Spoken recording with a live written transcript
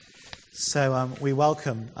So we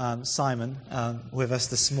welcome Simon with us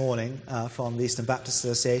this morning from the Eastern Baptist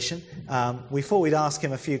Association. We thought we'd ask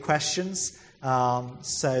him a few questions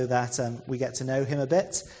so that we get to know him a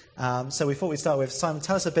bit. So we thought we'd start with, Simon,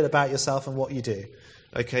 tell us a bit about yourself and what you do.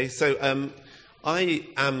 Okay, so I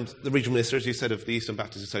am the regional minister, as you said, of the Eastern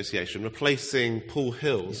Baptist Association, replacing Paul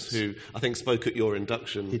Hills, who I think spoke at your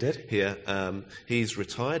induction here. He's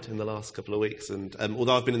retired in the last couple of weeks, and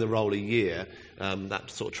although I've been in the role a year, that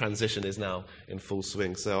sort of transition is now in full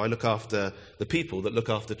swing. So I look after the people that look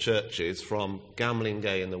after churches from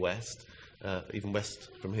Gamlingay in the west, even west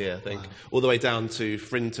from here, I think, all the way down to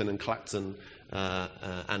Frinton and Clacton,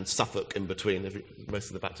 and Suffolk in between. Most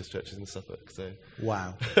of the Baptist churches in Suffolk. So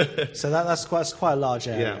wow, so that's quite a large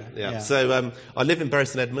area. Yeah. So I live in Bury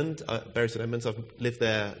St Edmunds. I've lived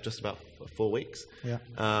there just about 4 weeks. Yeah.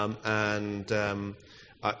 And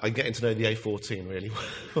I'm getting to know the A14 really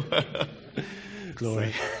well.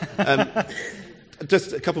 Glory.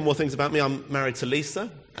 Just a couple more things about me. I'm married to Lisa,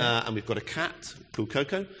 and we've got a cat called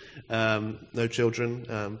Coco. No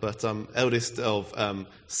children, but I'm eldest of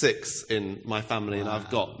 6 in my family, and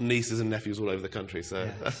I've got nieces and nephews all over the country, so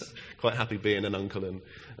quite happy being an uncle and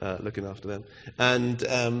looking after them. And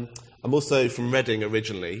I'm also from Reading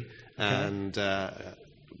originally, and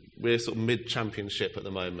we're sort of mid-championship at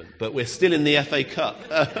the moment, but we're still in the FA Cup,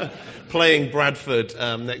 playing Bradford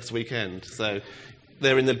next weekend, so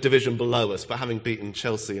they're in the division below us, but having beaten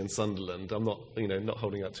Chelsea and Sunderland, I'm not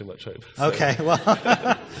holding out too much hope. So. Okay,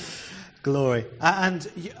 well, glory. And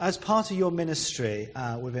as part of your ministry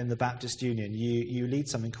within the Baptist Union, you lead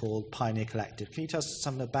something called Pioneer Collective. Can you tell us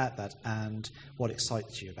something about that and what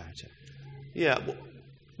excites you about it? Yeah,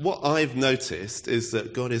 what I've noticed is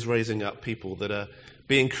that God is raising up people that are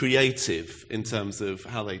being creative in terms of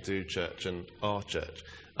how they do church and our church.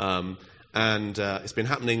 And it's been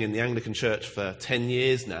happening in the Anglican Church for 10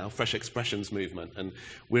 years now, Fresh Expressions movement, and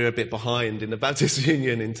we're a bit behind in the Baptist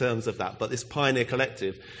Union in terms of that. But this Pioneer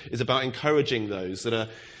Collective is about encouraging those that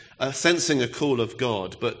are sensing a call of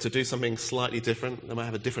God, but to do something slightly different. They might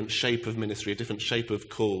have a different shape of ministry, a different shape of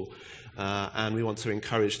call, and we want to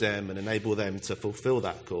encourage them and enable them to fulfill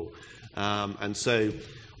that call. And so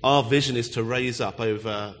our vision is to raise up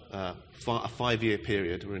over a 5-year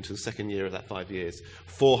period, we're into the second year of that 5 years,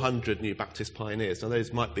 400 new Baptist pioneers. Now,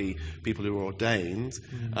 those might be people who are ordained,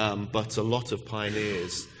 but a lot of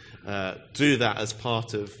pioneers do that as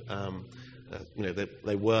part of,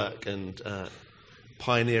 they work and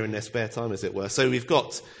pioneer in their spare time, as it were. So we've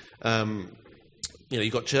got,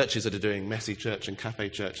 you've got churches that are doing messy church and cafe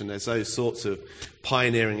church, and there's those sorts of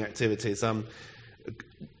pioneering activities. I'm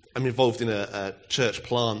involved in a church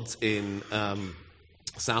plant in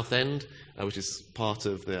Southend, which is part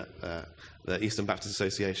of the Eastern Baptist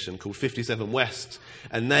Association, called 57 West.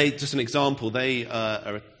 And they, just an example, they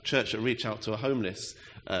are a church that reach out to a homeless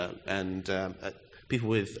and people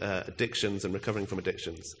with addictions and recovering from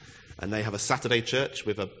addictions. And they have a Saturday church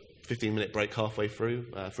with a 15-minute break halfway through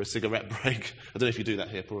for a cigarette break. I don't know if you do that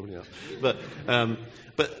here, probably not.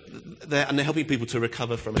 But they're helping people to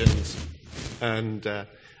recover from addictions.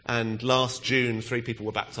 And last June, 3 people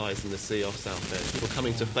were baptised in the sea off Southend, people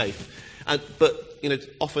coming to faith. But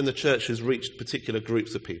often the church has reached particular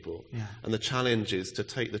groups of people, and the challenge is to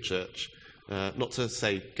take the church, not to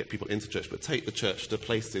say get people into church, but take the church to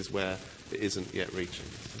places where it isn't yet reaching.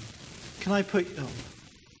 Can I put... Oh.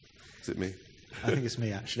 Is it me? I think it's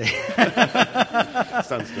me, actually.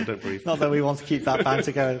 Stand still, don't breathe. Not that we want to keep that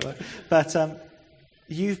banter going. But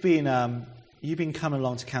you've been coming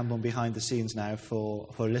along to Camborne behind the scenes now for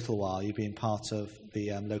a little while. You've been part of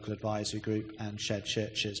the local advisory group and shared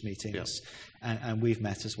churches meetings, and we've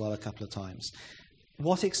met as well a couple of times.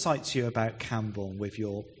 What excites you about Camborne with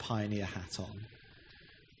your pioneer hat on?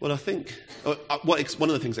 Well, I think one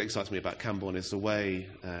of the things that excites me about Camborne is the way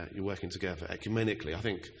you're working together ecumenically. I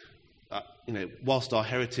think, whilst our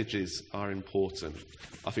heritages are important,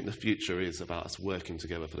 I think the future is about us working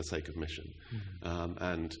together for the sake of mission.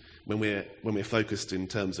 And when we're focused in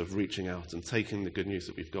terms of reaching out and taking the good news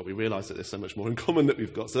that we've got, we realise that there's so much more in common that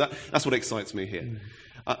we've got. So that's what excites me here.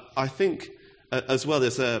 I think, as well,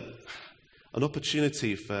 there's an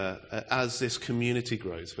opportunity for, as this community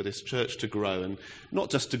grows, for this church to grow, and not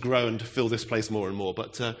just to grow and to fill this place more and more,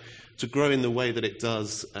 but to grow in the way that it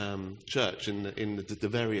does church, in the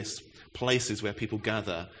various places where people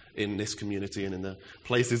gather in this community and in the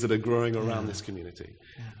places that are growing around this community.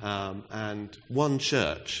 And one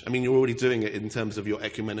church, you're already doing it in terms of your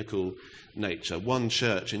ecumenical nature, one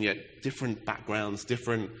church, and yet different backgrounds,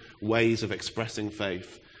 different ways of expressing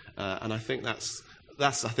faith. And I think that's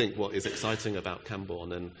what is exciting about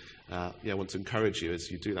Camborne, and I want to encourage you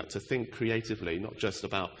as you do that to think creatively, not just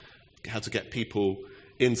about how to get people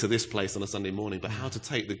into this place on a Sunday morning, but how to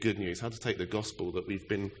take the good news, how to take the gospel that we've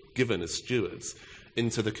been given as stewards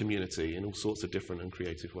into the community in all sorts of different and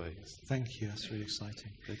creative ways. Thank you. That's really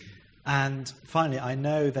exciting. Thank you. And finally, I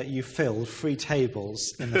know that you filled 3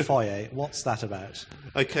 tables in the foyer. What's that about?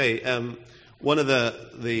 Okay, one of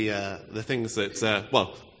the things that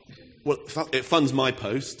it funds my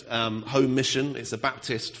post, Home Mission. It's a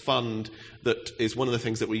Baptist fund that is one of the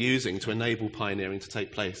things that we're using to enable pioneering to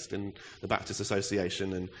take place in the Baptist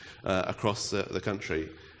Association and across the country.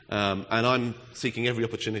 And I'm seeking every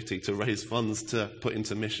opportunity to raise funds to put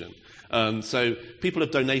into mission. So people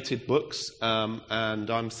have donated books, and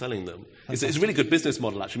I'm selling them. It's a really good business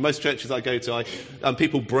model, actually. Most churches I go to,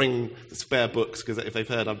 people bring spare books, because if they've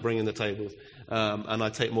heard, I'm bringing the tables. And I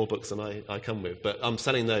take more books than I come with. But I'm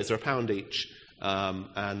selling those. They're £1 each,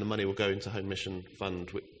 and the money will go into Home Mission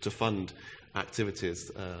Fund to fund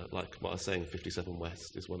activities like what I was saying, 57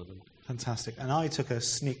 West is one of them. Fantastic. And I took a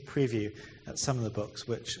sneak preview at some of the books,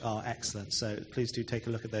 which are excellent. So please do take a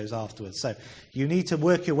look at those afterwards. So you need to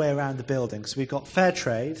work your way around the building. So we've got Fair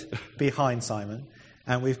Trade behind Simon,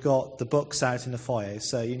 and we've got the books out in the foyer.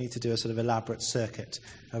 So you need to do a sort of elaborate circuit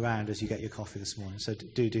around as you get your coffee this morning. So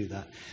do that.